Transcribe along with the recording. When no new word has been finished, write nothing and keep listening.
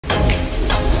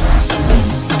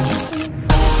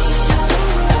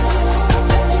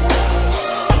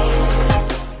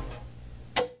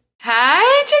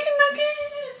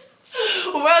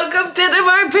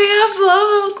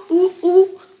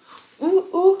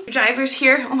Driver's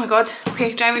here. Oh my god.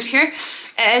 Okay, driver's here.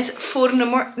 It is 3 in the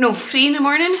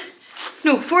morning.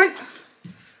 No, 4.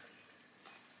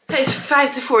 It's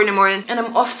 5 to 4 in the morning and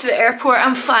I'm off to the airport.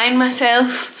 I'm flying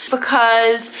myself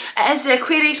because it is the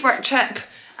Aquarius work trip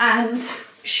and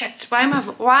shit, why am I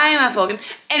vlogging?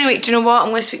 Anyway, do you know what? I'm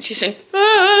going to speak to you soon.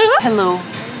 Hello,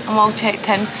 I'm all checked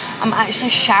in. I'm actually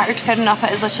shattered, fair enough.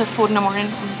 It is literally 4 in the morning.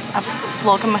 I'm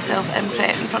vlogging myself in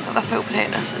front of a full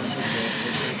This is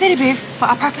very brave, but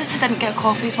I purposely didn't get a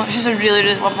coffee as much as I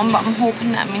really want one, but I'm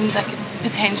hoping that means I could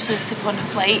potentially sleep on a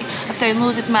flight. I've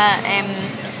downloaded my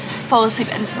fall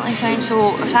asleep instantly sound,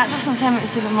 so if that doesn't send me to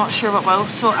sleep, I'm not sure what will.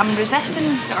 So I'm resisting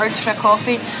the urge for a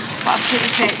coffee, but I've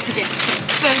taken it to get some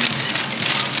food.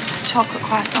 Chocolate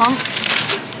croissant.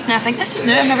 And I think this is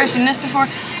new, I've never seen this before.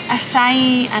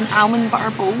 Acai and almond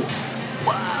butter bowl.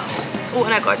 Wow. Oh,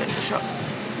 and I got it in the shop.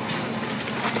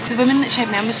 The woman that checked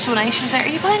me in was so nice. She was like,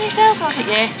 are you fine yourself? I was like,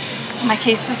 yeah. And my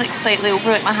case was like slightly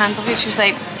over at my handle. She was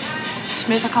like, just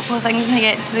move a couple of things when you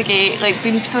get to the gate, like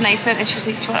being so nice about it. And she was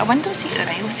like, do you want a window seat or an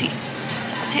aisle seat?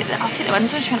 So I'll take the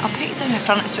window. And she went, I'll put you down the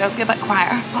front as well, be a bit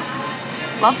quieter. I thought,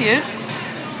 love you.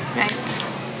 Right.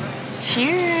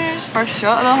 Cheers, first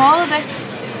shot of the holiday.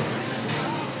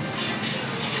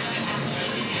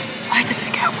 Why did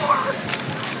I get warm?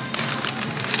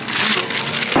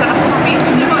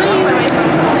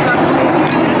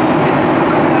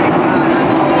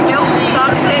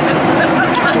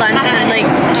 London in like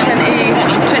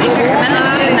 23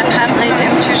 minutes and apparently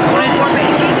temperature's already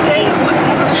 22 degrees.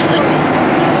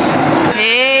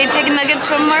 Hey, chicken nuggets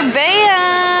from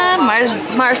Marbella.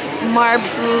 Marbella.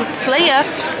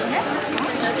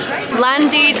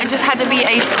 Landed, I just had a wee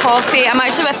iced coffee. I'm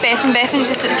actually with Beth and Bethan's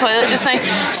just at the toilet just now.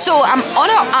 So I'm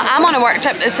on a work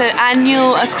trip. It's an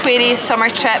annual Aquarius summer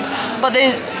trip, but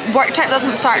the work trip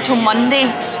doesn't start till Monday.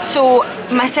 So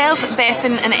myself,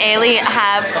 Bethan and Ellie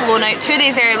have flown out 2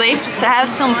 days early to have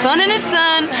some fun in the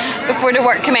sun before the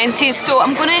work commences. So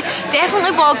I'm going to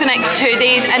definitely vlog the next 2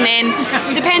 days, and then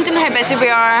depending on how busy we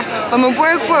are, when we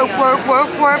work,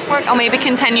 I'll maybe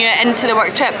continue it into the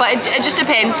work trip, but it just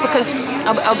depends because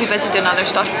I'll be busy doing other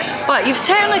stuff. But you've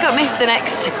certainly got me for the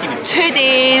next 2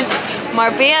 days.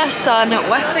 Marbella sun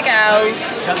with the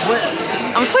gals.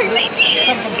 I'm so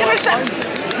excited. Get our stuff.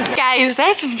 Guys,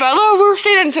 this villa we're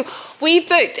staying in. So we've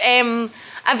booked a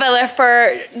villa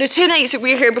for the 2 nights that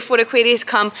we're here before Aquarius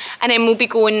come, and then we'll be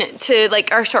going to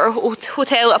like our sort of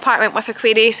hotel apartment with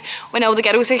Aquarius when all the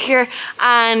girls are here.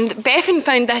 And Bethan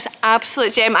found this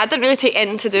absolute gem. I didn't really take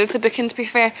anything to do with the booking, to be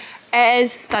fair. It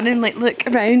is stunning. Like, look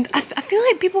around. I feel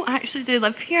like people actually do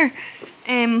live here.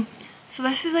 So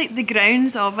this is like the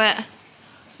grounds of it.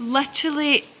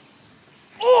 Literally.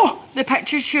 Oh, the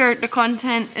pictures here, the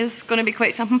content is going to be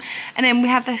quite something. And then we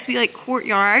have this wee like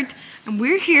courtyard, and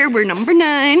we're here, we're number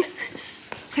 9.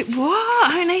 Like,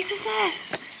 what? How nice is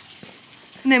this?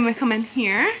 And then we come in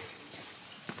here.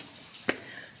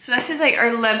 So this is like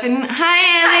our living. Hi,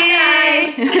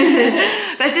 Ellie.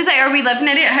 Hi. This is like our wee living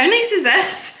area. How nice is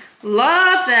this?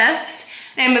 Love this.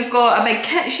 Then we've got a big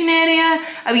kitchen area,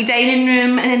 a wee dining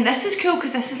room, and then this is cool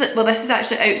because this is like, well, this is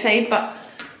actually outside, but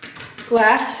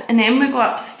glass. And then we go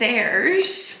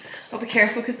upstairs. I'll be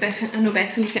careful because I know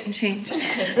Bethan's getting changed.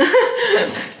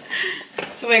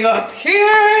 So we go up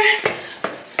here,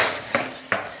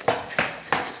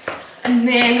 and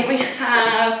then we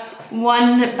have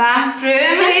one bathroom.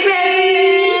 Hey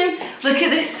Bethan! Look at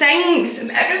the sinks and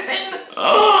everything.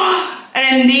 Oh!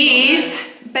 And then these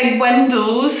big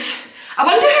windows. I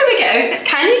wonder how we get out.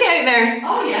 Can you get out there?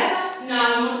 Oh yeah. No,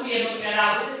 I must be able to get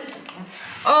out.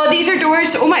 Oh, these are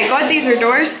doors. Oh my god, these are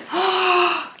doors.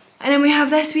 And then we have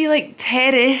this wee like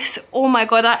terrace. Oh my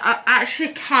god, I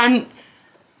actually can't.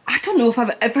 I don't know if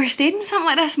I've ever stayed in something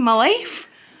like this in my life.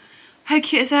 How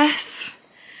cute is this?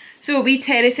 So a wee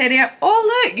terrace area. Oh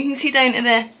look, you can see down to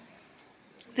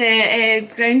the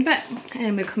ground bit. And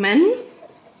then we come in.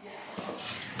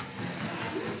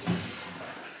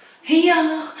 Hey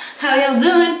y'all, how y'all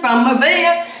doing? From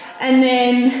Marbella. And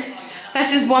then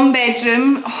this is 1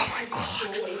 bedroom. Oh my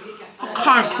god. I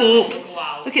can't cope.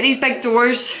 Look at these big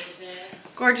doors.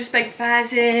 Gorgeous big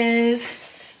vases.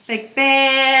 Big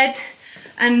bed.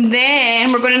 And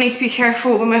then we're going to need to be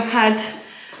careful when we've had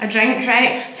a drink,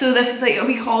 right? So this is like a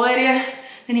wee hall area.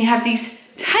 Then you have these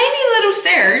tiny little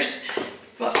stairs.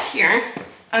 Go up here.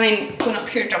 I mean, going up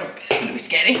here drunk is going to be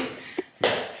scary.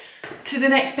 To the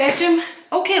next bedroom.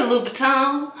 Okay, Louis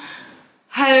Vuitton.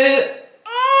 How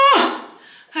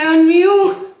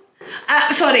unreal.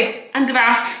 Sorry, and the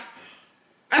bath.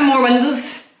 And more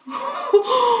windows.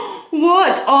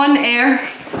 What on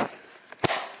earth?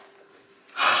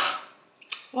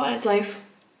 What is life?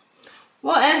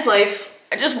 What is life?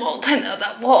 I just walked into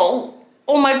that wall.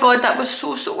 Oh my god, that was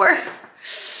so sore.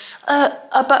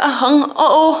 A bit of hung.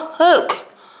 Uh-oh, look.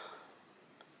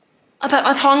 I bit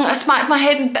my tongue. I smacked my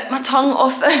head and bit my tongue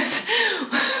off this.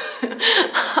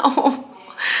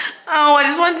 Oh, I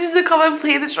just wanted to come and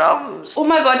play the drums. Oh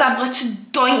my god, I've literally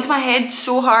doinked my head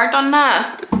so hard on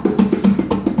that.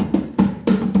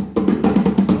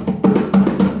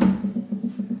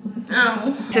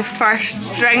 Oh. The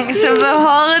first drinks of the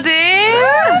holiday.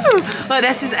 Well,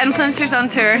 this is influencers on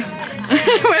tour.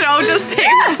 We're all just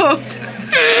taking photos.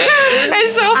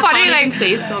 It's so funny, like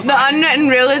the unwritten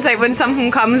rule is like when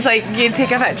something comes, like you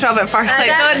take a picture of it first,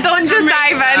 like don't just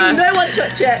dive in. No one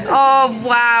touch it. Oh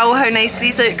wow, how nice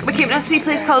these look. We came to this wee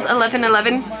place called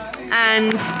 1111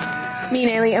 and me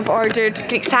and Ellie have ordered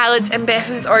Greek salads and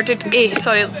Bethan's ordered,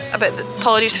 sorry about the,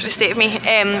 apologies for the state of me,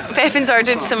 Bethan's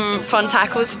ordered some prawn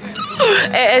tacos.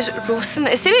 It is roasting.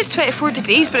 It said it's 24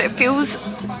 degrees but it feels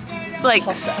like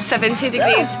 70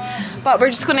 degrees. But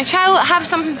we're just going to chill, have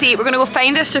something to eat. We're going to go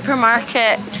find a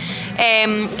supermarket,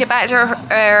 get back to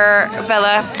our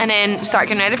villa and then start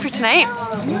getting ready for tonight.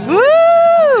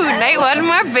 Woo! Night one in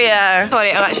Marbella.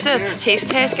 Sorry, I'm actually doing a taste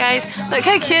test, guys. Look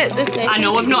how cute this is. I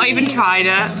know, I've not even tried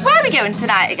it. Where are we going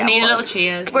tonight again? Need a little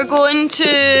cheers. We're going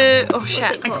to... Oh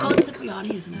shit. It's called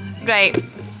Cipriani, isn't it? Right.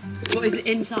 What is it,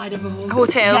 inside of a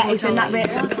Hotel. Yeah, it's in that bit.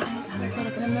 I can't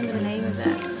remember the name of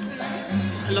it.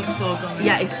 It looks so good.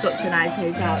 Yeah, it's such a nice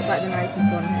hotel. It's like the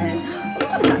nicest one here.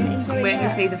 What was that name? Wait to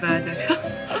see the verdict.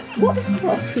 What the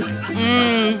fuck?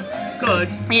 Good.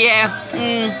 Yeah.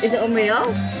 Is it unreal?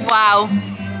 Wow. Oh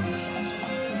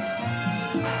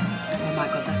my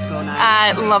god, that's so nice.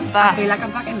 I love I that. feel like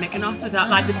I'm back in Mykonos with that,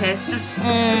 like the taste just... Oh my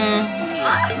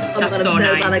god, I'm so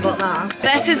nice. glad I got that.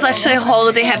 This is literally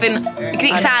holiday heaven.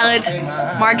 Greek salad,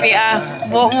 margarita.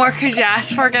 What more could you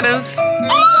ask for, kiddos?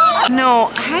 No,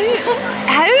 how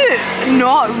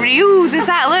not real does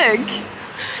that look?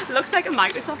 It looks like a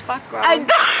Microsoft background.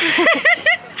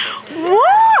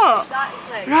 What?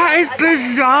 That is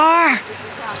bizarre.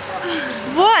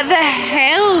 What the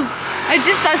hell? It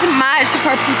just doesn't match the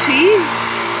purple trees.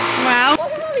 Wow.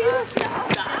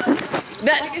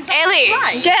 Ellie,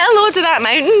 get a load of that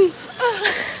mountain.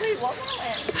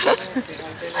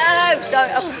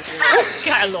 Sorry.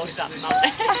 Get a load of that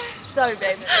mountain. Sorry,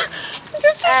 babe.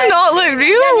 This does not look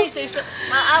real. Right,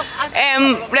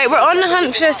 Right, we're on the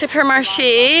hunt for a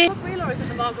supermarché. Real or is it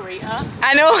the margarita?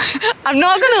 I know, I'm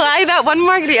not gonna lie, that one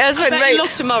margarita has went right.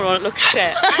 Look tomorrow, it looks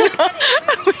shit.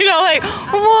 We're all like,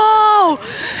 whoa!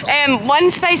 One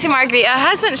spicy margarita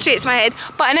has went straight to my head,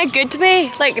 but in a good way.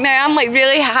 Like now I'm like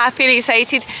really happy and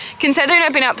excited. Considering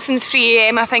I've been up since 3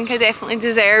 AM, I think I definitely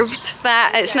deserved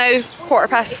that. It's now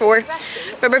 4:15.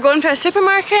 But we're going for a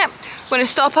supermarket. We're gonna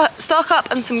stock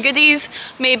up on some goodies,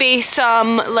 maybe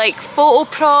some like photo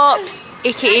props,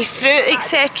 aka fruit,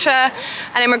 etc.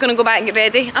 And then we're gonna go back and get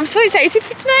ready. I'm so excited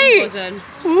for tonight.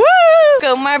 Woo!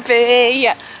 Go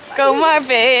Marbella! Go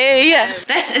Marbella!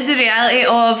 This is the reality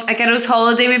of a girl's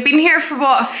holiday. We've been here for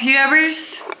what, a few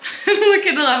hours? Look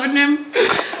at the living room.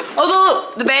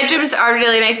 Although the bedrooms are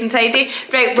really nice and tidy.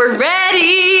 Right, we're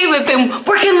ready. We've been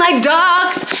working like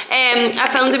dogs. I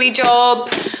filmed a wee job.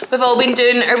 We've all been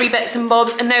doing our wee bits and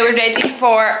bobs and now we're ready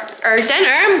for our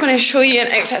dinner. I'm going to show you an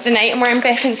outfit of the night. I'm wearing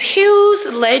Bethan's heels.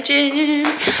 Legend.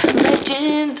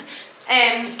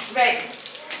 Right.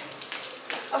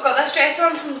 I've got this dress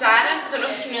on from Zara. I don't know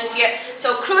if you can really see it.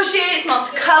 So crochet, it's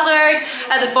multicoloured.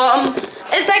 At the bottom,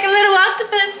 it's like a little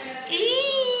octopus.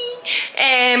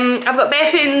 I've got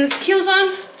Bethan's heels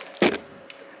on.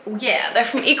 Oh yeah, they're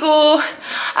from Eco.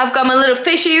 I've got my little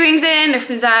fish earrings in. They're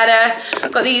from Zara.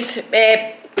 I've got these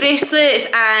bracelets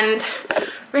and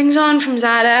rings on from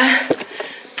Zara.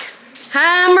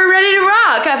 And we're ready to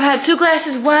rock. I've had 2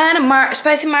 glasses of wine, a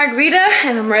spicy margarita,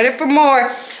 and I'm ready for more.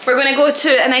 We're gonna go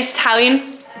to a nice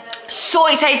Italian. So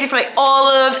excited for like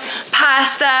olives,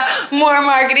 pasta, more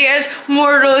margaritas,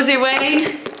 more rosy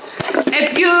wine.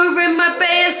 If you're in my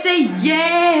bed, say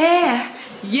yeah,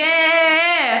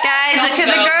 yeah. Guys, look at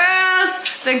the girls.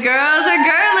 The girls are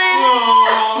girling.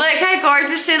 Aww. Look how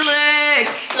gorgeous they look.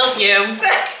 Love you.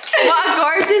 What a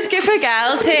gorgeous group of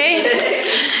gals, hey?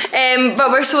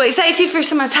 But we're so excited for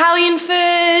some Italian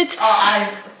food.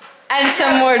 And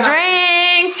some more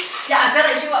drinks. Yeah, I feel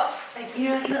like you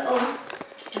know, like little...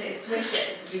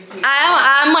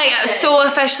 I'm like so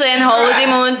officially in holiday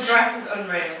mode. The dress is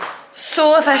unreal.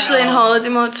 So officially in holiday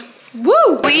mode.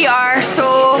 Woo! We are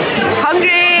so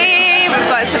hungry. We've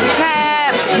got some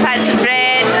chips, we've had some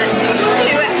bread,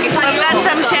 we've got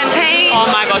some champagne. Oh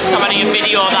my god, somebody in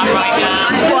video of that right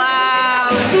now.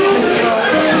 Wow!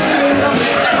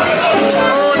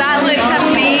 Oh, that looks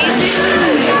amazing.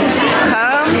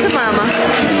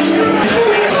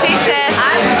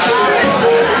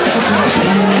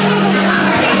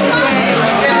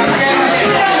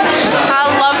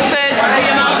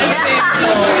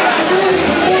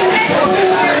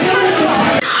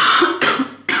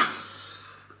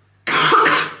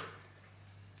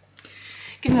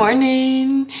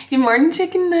 morning. Good morning,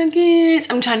 chicken nuggets.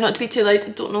 I'm trying not to be too loud. I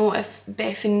don't know if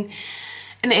Beth and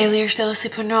Ellie are still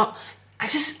asleep or not. I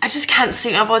just can't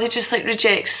sleep. My body just like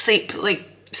rejects sleep. Like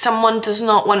someone does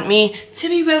not want me to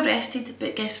be well rested.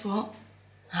 But guess what?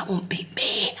 That won't be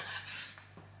me.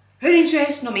 Who needs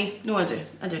rest? Not me. No, I do.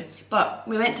 But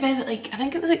we went to bed at like, I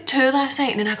think it was like 2 last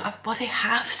night, and then I got up bloody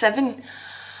 7:30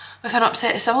 with an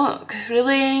upset stomach.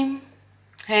 Really?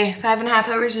 Hey, 5.5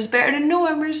 hours is better than no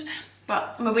hours.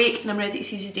 But I'm awake and I'm ready to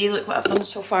seize the day. Look what I've done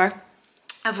so far.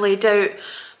 I've laid out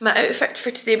my outfit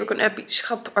for today. We're going to a beach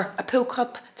club or a pool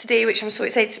club today, which I'm so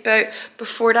excited about.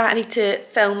 Before that, I need to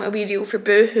film a wee reel for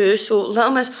Boohoo. So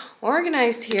Little Miss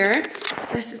organised here.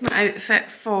 This is my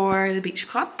outfit for the beach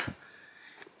club.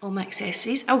 All my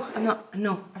accessories. Oh, I've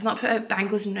not put out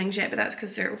bangles and rings yet, but that's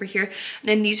because they're over here. And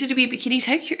then these are the wee bikinis.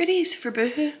 How cute are these for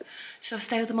Boohoo? So I've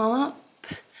styled them all up.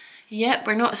 Yep,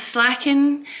 we're not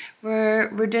slacking. We're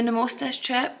doing the most this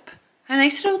trip. How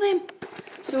nice are all them?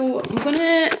 So I'm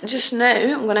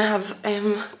gonna have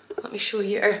let me show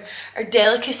you our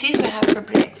delicacies we have for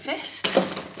breakfast.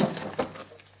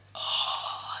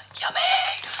 Oh,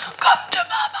 yummy! Come to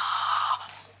mama!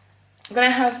 I'm gonna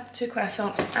have 2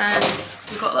 croissants and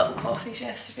we got little coffees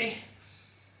yesterday.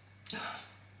 Oh,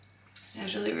 it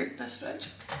smells really weird in this fridge.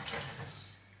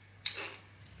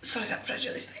 Sorry, that fridge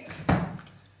really stinks.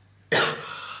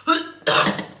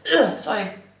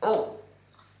 Sorry. Oh.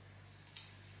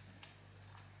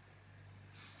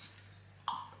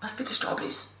 Must be the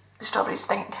strawberries. The strawberries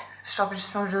stink. The strawberries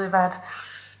smell really bad.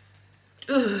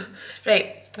 Ooh.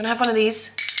 Right, I'm gonna have one of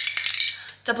these.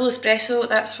 Double espresso,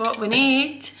 that's what we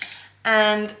need.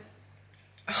 And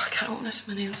oh, I can't open this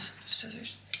with my nails.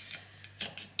 Scissors.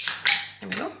 There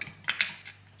we go.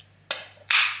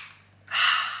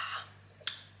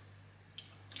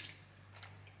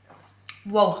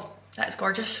 Whoa, that's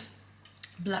gorgeous.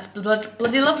 That's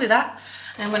bloody lovely, that.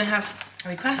 And I'm gonna have a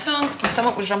wee croissant. My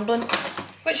stomach was rumbling,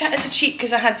 which is a cheat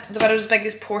because I had the world's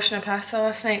biggest portion of pasta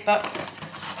last night, but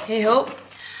hey ho,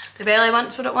 the belly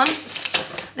wants what it wants.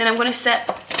 Then I'm gonna sit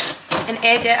and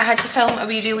edit. I had to film a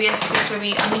wee reel yesterday for a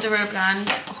wee underwear brand.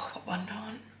 Oh, what one do I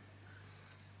want?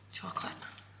 Chocolate.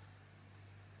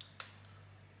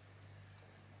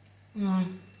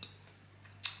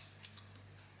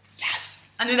 Yes,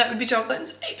 I knew that would be chocolate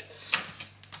inside.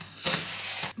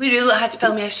 We really had to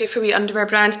film yesterday for a wee underwear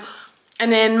brand,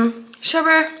 and then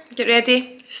shower, get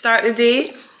ready, start the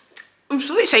day. I'm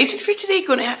so excited for today.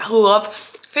 Going to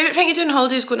favourite thing you do on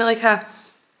holiday is going to like a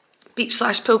beach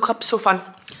 / pool club. So fun.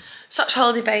 Such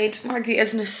holiday vibes.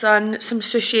 Margaritas in the sun, some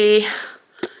sushi.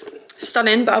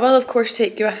 Stunning, but I will of course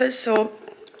take you with us, so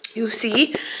you'll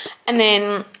see. And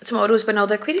then tomorrow's when all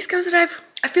the Aquarius girls arrive.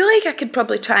 I feel like I could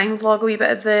probably try and vlog a wee bit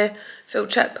of the full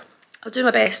trip. I'll do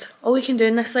my best. All we can do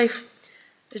in this life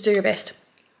is do your best.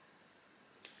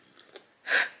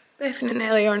 Beth and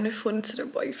Ellie are on the phone to their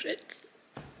boyfriends.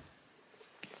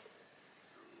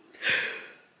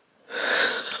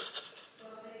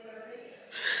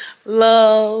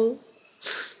 Lol.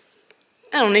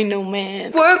 I don't need no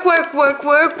man. Work.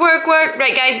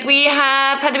 Right guys, we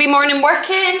have had a wee morning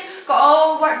working. Got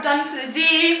all work done for the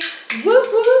day. Whoop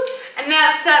whoop. And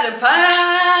now it's at a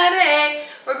party.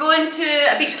 We're going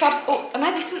to a beach club. Oh, am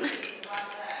I decent?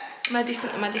 Am I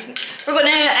decent? We're going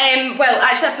to, well,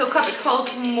 actually a pool club. It's called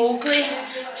Mowgli.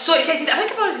 So excited. I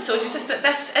think I've already told you this, but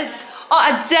this is, oh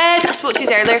I did. I spoke to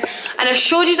you earlier and I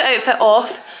showed you the outfit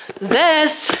off.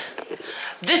 This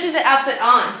is the outfit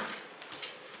on.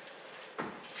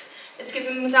 It's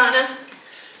giving Madonna.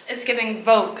 It's giving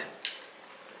Vogue.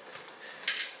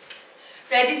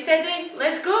 Ready, steady,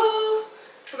 let's go.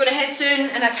 We're gonna head soon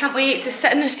and I can't wait to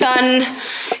sit in the sun,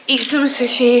 eat some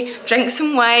sushi, drink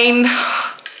some wine.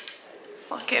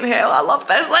 Fucking hell, I love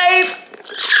this life.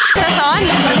 This on.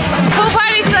 Pool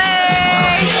party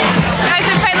slash. Guys,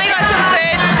 we finally got some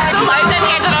food. It's so loud in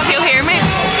here, I don't know if you'll hear me.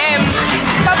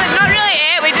 But we've not really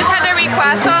ate, we just had a wee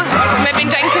croissant. We've been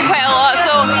drinking quite a lot,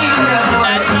 so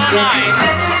That's not nice.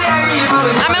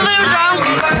 I'm a little drunk.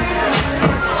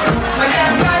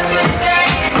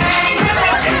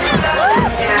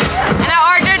 And I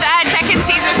ordered a chicken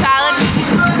Caesar salad.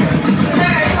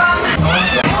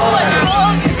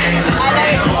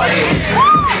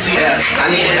 Yeah, I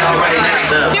need it all right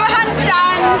now. Do a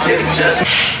handstand. It's just.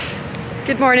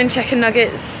 Good morning, chicken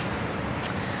nuggets.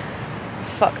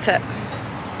 Fucked it.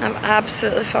 I've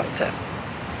absolutely fucked it.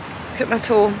 Look at my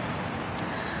toe.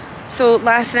 So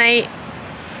last night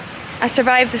I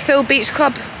survived the full beach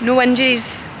club, no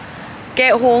injuries.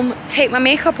 Get home, take my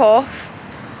makeup off,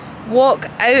 walk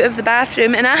out of the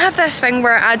bathroom, and I have this thing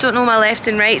where I don't know my left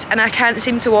and right and I can't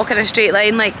seem to walk in a straight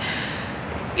line. Like,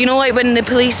 you know, like when the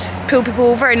police pull people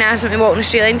over and ask them to walk in a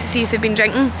straight line to see if they've been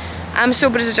drinking. I'm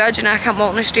sober as a judge and I can't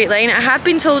walk in a straight line. I have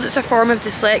been told it's a form of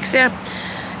dyslexia.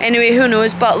 Anyway, who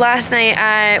knows, but last night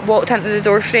I walked into the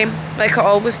door frame like I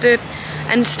always do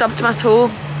and stubbed my toe.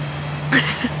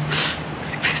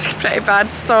 It's a pretty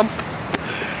bad stub.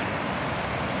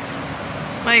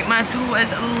 Like my toe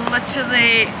is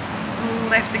literally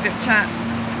left the grip chat.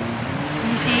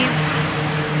 You see?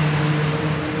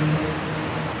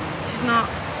 She's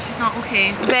not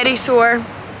okay. Very sore.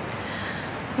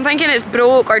 I'm thinking it's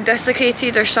broke or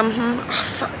dislocated or something. Oh,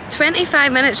 fuck.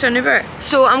 25 minutes for an Uber.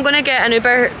 So I'm gonna get an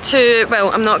Uber to,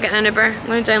 well, I'm not getting an Uber. I'm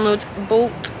gonna download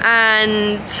Bolt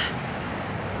and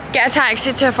get a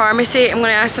taxi to a pharmacy. I'm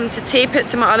gonna ask them to tape it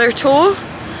to my other toe.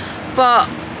 But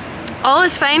all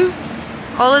is fine.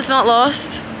 All is not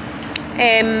lost.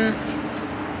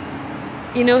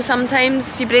 You know,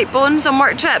 sometimes you break bones on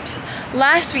work trips.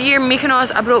 Last year,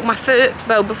 Mykonos, I broke my foot,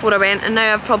 well, before I went, and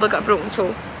now I've probably got a broken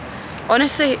toe.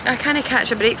 Honestly, I can't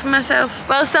catch a break for myself.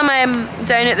 Whilst I'm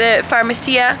down at the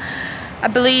Pharmacia, I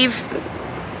believe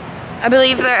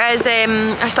there is a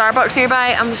Starbucks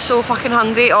nearby. I'm so fucking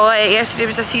hungry. All I ate yesterday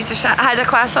was a Caesar salad. I had a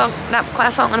croissant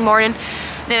in the morning,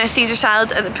 then a Caesar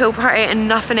salad at the pool party and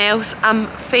nothing else. I'm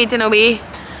fading away.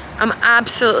 I'm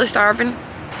absolutely starving.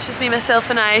 It's just me, myself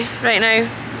and I right now.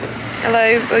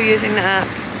 Hello, we're using the app.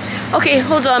 Okay,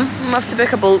 hold on. I'm off to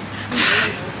book a Bolt.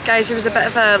 Guys, there was a bit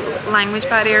of a language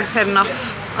barrier, fair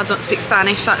enough. I don't speak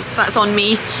Spanish, that's on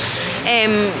me.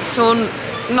 So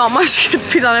not much could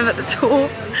be done about the toe.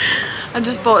 I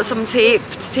just bought some tape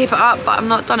to tape it up, but I'm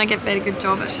not done a very good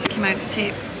job. It's just came out the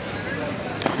tape.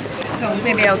 So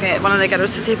maybe I'll get one of the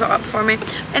girls to tape it up for me.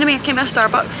 Anyway, I came to a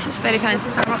Starbucks. It's a very fancy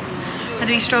Starbucks. Had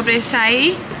a wee strawberry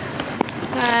acai.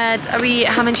 Had a wee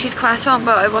ham and cheese croissant,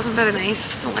 but it wasn't very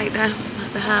nice. I don't like the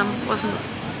ham.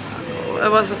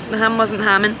 The ham wasn't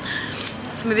hamming,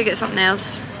 so maybe get something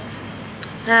else.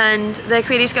 And the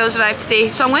Aquarius girls arrived today,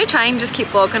 so I'm going to try and just keep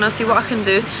vlogging. I'll see what I can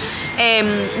do.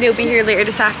 They'll be here later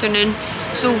this afternoon,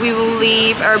 so we will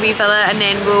leave our wee villa and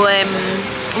then we'll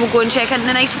go and check in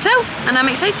the nice hotel. And I'm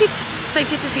excited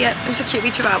to see it. There's a cute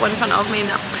wee chihuahua in front of me,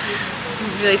 and I'm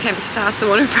really tempted to ask the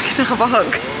one if I can have a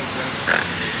hug.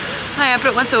 Hi, I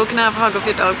broke my toe. Can I have a hug of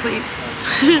your dog, please?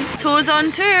 Toes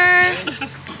on tour.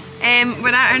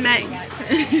 We're at our next.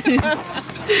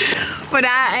 We're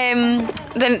at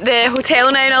the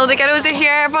hotel now, and all the girls are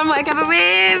here. Everyone want to give a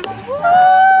wave. Woohoo!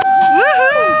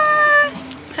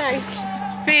 Hi.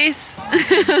 Face.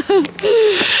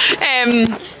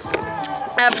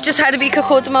 I've just had a week of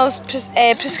Codimals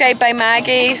prescribed by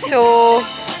Maggie, so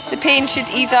the pain should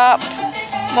ease up.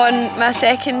 I'm on my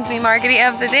second wee margarita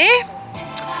of the day.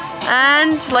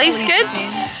 And life's good.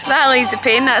 That alleviates the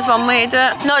pain, that's one way to do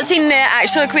it. Not seen the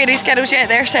actual Aquarius girls yet,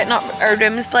 they're setting up our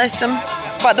rooms, bless them.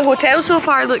 But the hotel so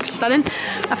far looks stunning.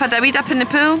 I've had a wee dip in the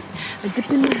pool. A dip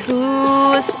in the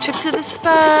pool, a trip to the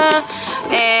spa.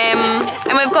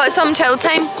 And we've got some chill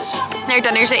time. Our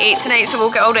dinner's at 8 tonight, so we'll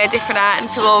get all ready for that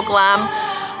and feel all glam.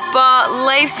 But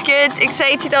life's good,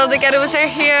 excited all the girls are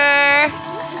here.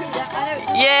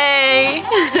 Yay!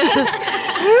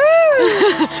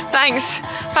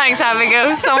 Thanks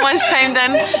Abigail, someone's chimed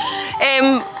in.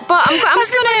 But I'm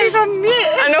just gonna...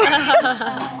 I know.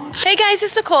 Hey guys,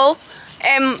 it's Nicole.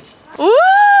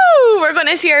 We're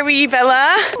gonna see our wee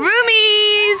villa.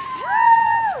 Roomies!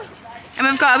 And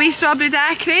we've got a wee strawberry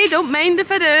daiquiri, don't mind if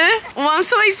I do. Oh, I'm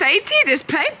so excited, it's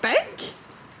pretty big.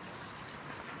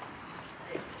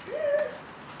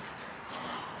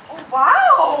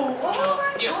 Wow!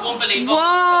 You won't believe what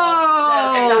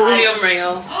Whoa! It's actually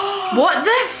unreal. What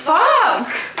the fuck?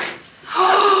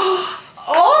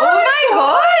 Oh my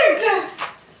god!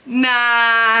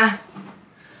 Nah.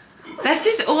 This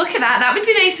is, oh look at that. That would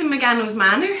be nice in Megano's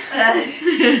manor.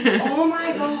 Oh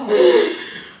my god.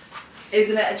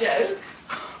 Isn't it a joke?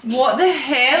 What the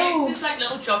hell? There's like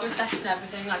little jogger sets and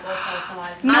everything, like all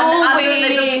personalised. No way. And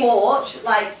there's a porch,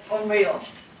 like unreal.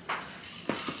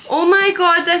 Oh my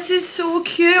god, this is so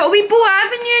cute. Oh, we Bow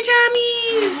Avenue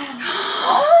jammies.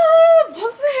 Oh,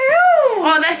 what the hell?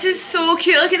 Oh, this is so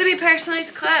cute. Look at the wee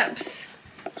personalised clips.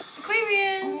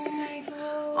 Aquarius. Oh my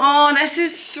god. Oh, this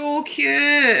is so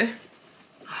cute.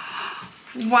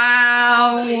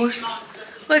 Wow.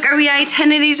 Look, our wee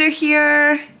itineraries are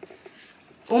here.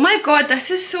 Oh my god, this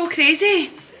is so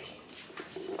crazy.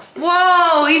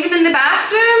 Whoa, even in the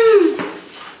bathroom.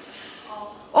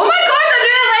 Oh my god, a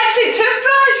new electric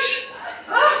toothbrush!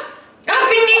 I've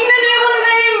been needing a new one of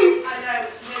them! I know.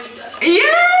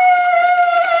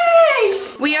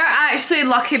 Yay! We are actually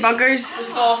lucky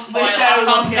buggers. I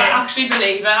can't actually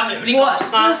believe it. I'm literally What the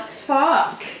gobsmacked.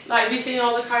 fuck? Like, have you seen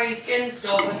all the Kylie Skin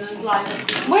stuff and there's like...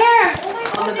 Where?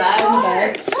 On the bed, on the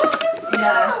bed.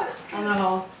 Yeah. I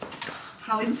know.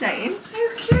 How insane.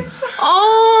 How cute.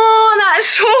 Oh, that's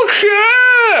so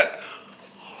cute.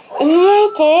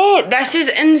 Oh my god, this is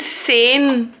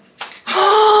insane.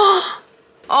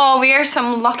 Oh, we are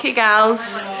some lucky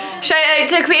gals. Shout out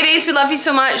to Aquarius, we love you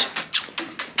so much.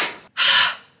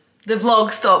 The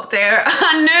vlog stopped there.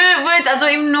 I knew it would. I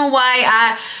don't even know why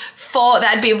I thought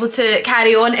that I'd be able to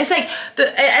carry on. It's like,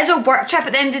 it is a work trip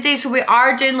at the end of the day, so we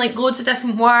are doing like loads of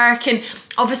different work, and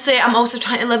obviously I'm also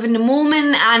trying to live in the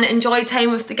moment and enjoy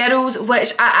time with the girls,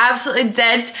 which I absolutely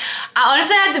did. I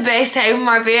honestly had the best time in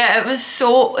Marbella. It was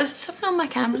so... Is something on my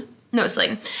camera? No, it's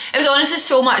like... It was honestly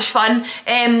so much fun.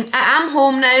 I am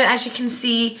home now, as you can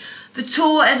see. The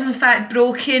toe is in fact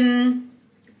broken,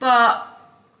 but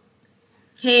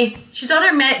hey, she's on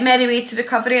her merry way to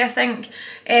recovery, I think.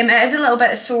 It is a little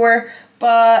bit sore,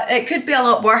 but it could be a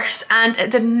lot worse, and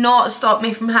it did not stop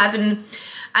me from having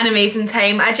an amazing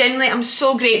time. I genuinely am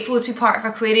so grateful to be part of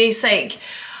Aquarius. Like,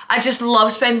 I just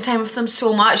love spending time with them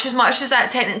so much. As much as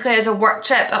that technically is a work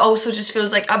trip, it also just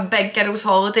feels like a big girls'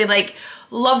 holiday. Like,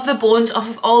 love the bones off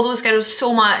of all those girls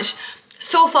so much.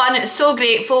 So fun, so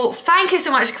grateful. Thank you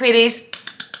so much, Aquarius.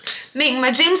 Making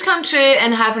my dreams come true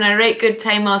and having a right good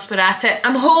time whilst we're at it.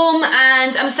 I'm home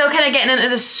and I'm still kind of getting into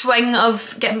the swing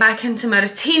of getting back into my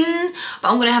routine, but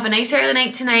I'm going to have a nice early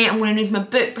night tonight. I'm going to read my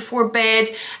book before bed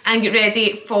and get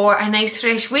ready for a nice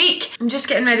fresh week. I'm just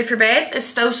getting ready for bed. It's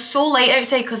still so light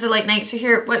outside because the light nights are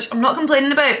here, which I'm not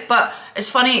complaining about, but it's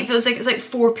funny, it feels like it's like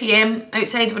 4 PM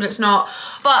outside when it's not.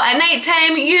 But at night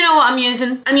time, you know what I'm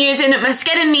using. I'm using my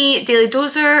Skin and Me Daily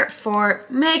Doser for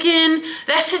Megan.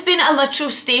 This has been a literal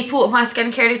staple of my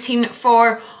skincare routine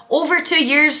for over 2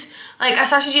 years. Like, I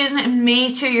started using it in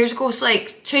May 2 years ago, so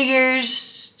like 2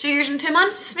 years and 2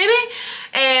 months maybe.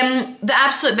 The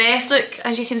absolute best. Look,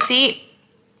 as you can see,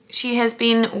 she has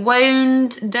been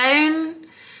wound down.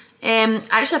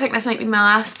 Actually, I think this might be my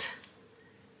last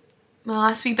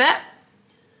wee bit.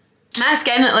 My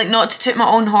skin, like, not to toot my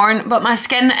own horn, but my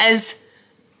skin is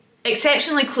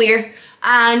exceptionally clear,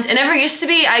 and it never used to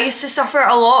be. I used to suffer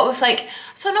a lot with, like, I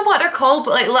don't know what they're called,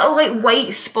 but like little like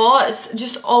white spots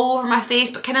just all over my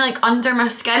face, but kind of like under my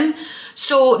skin.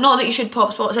 So, not that you should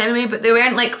pop spots anyway, but they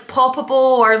weren't like poppable,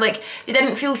 or like they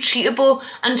didn't feel treatable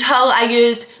until I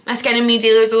used my Skin and Me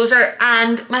Daily Doser,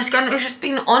 and my skin has just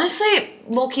been honestly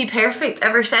low-key perfect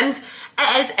ever since.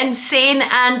 It is insane,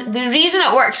 and the reason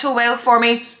it works so well for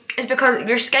me is because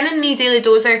your Skin and Me Daily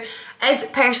Doser is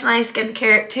personalised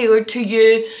skincare tailored to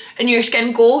you and your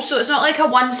skin goals. So it's not like a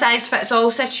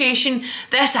one-size-fits-all situation.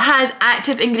 This has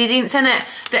active ingredients in it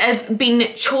that have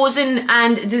been chosen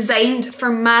and designed for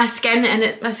my skin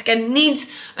and my skin needs,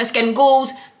 my skin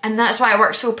goals, and that's why it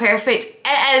works so perfect.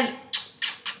 It is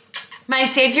my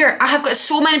saviour. I have got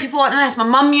so many people wanting this. My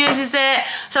mum uses it,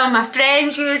 some of my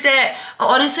friends use it.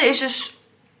 Honestly, it's just,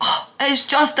 it's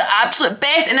just the absolute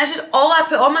best, and this is all I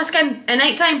put on my skin at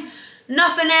night time.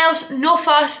 Nothing else, no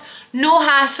fuss, no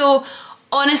hassle.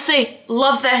 Honestly,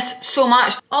 love this so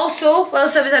much. Also,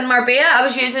 whilst I was in Marbella, I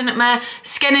was using my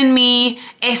Skin and Me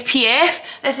SPF.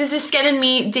 This is the Skin and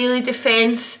Me Daily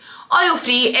Defense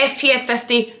Oil-Free SPF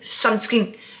 50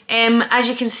 sunscreen. As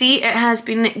you can see, it has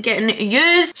been getting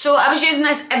used. So I was using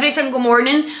this every single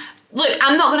morning. Look,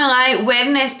 I'm not gonna lie,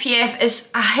 wearing SPF is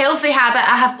a healthy habit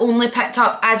I have only picked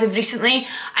up as of recently.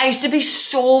 I used to be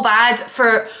so bad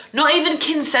for not even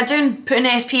considering putting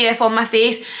SPF on my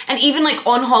face, and even like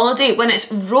on holiday when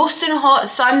it's roasting hot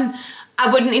sun,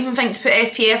 I wouldn't even think to put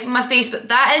SPF on my face, but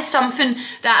that is something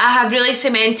that I have really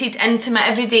cemented into my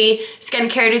everyday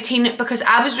skincare routine, because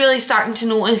I was really starting to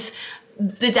notice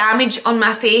the damage on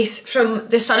my face from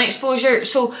the sun exposure.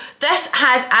 So this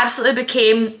has absolutely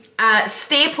become a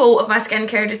staple of my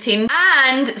skincare routine.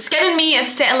 And Skin and Me have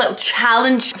set a little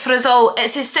challenge for us all.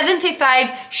 It's a 75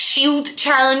 shield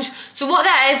challenge. So what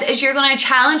that is you're going to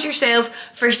challenge yourself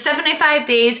for 75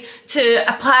 days to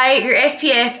apply your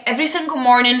SPF every single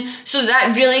morning, so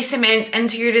that really cements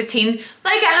into your routine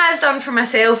like it has done for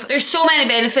myself. There's so many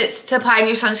benefits to applying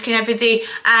your sunscreen every day,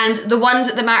 and the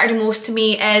ones that matter the most to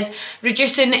me is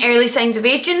reducing early signs of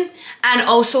aging and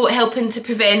also helping to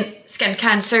prevent skin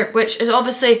cancer, which is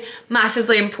obviously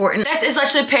massively important. This is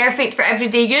literally perfect for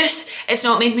everyday use. It's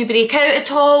not making me break out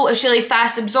at all. It's really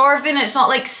fast absorbing. It's not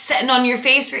like sitting on your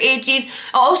face for ages. It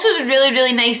also is a really,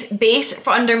 really nice base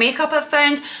for under makeup, I've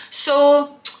found.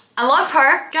 So I love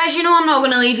her. Guys, you know I'm not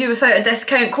going to leave you without a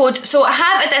discount code. So I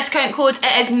have a discount code.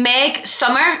 It is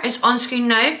MEGSUMMER. It's on screen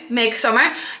now. MEGSUMMER.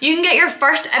 You can get your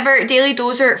first ever daily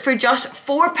doser for just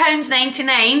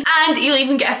 £4.99, and you'll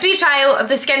even get a free trial of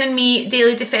the Skin and Me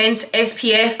Daily Defense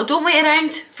SPF. Don't wait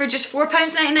around for just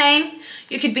 £4.99.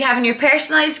 You could be having your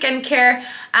personalised skincare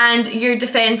and your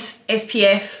Defense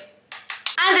SPF.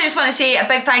 And I just want to say a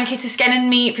big thank you to Skin and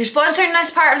Me for sponsoring this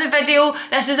part of the video.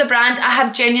 This is a brand I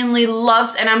have genuinely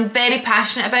loved and I'm very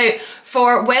passionate about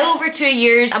for well over 2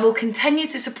 years. I will continue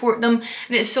to support them,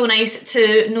 and it's so nice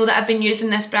to know that I've been using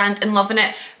this brand and loving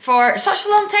it for such a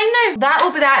long time now. That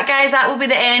will be that, guys. That will be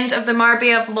the end of the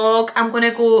Marbella vlog. I'm going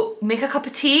to go make a cup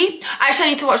of tea. Actually, I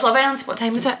need to watch Love Island. What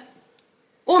time is it?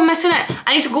 Oh, I'm missing it.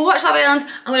 I need to go watch Love Island.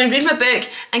 I'm going to read my book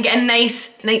and get a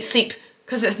nice night's sleep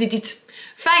because it's needed.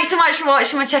 Thanks so much for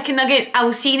watching my chicken nuggets. I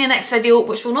will see you in the next video,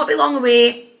 which will not be long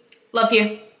away. Love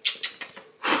you.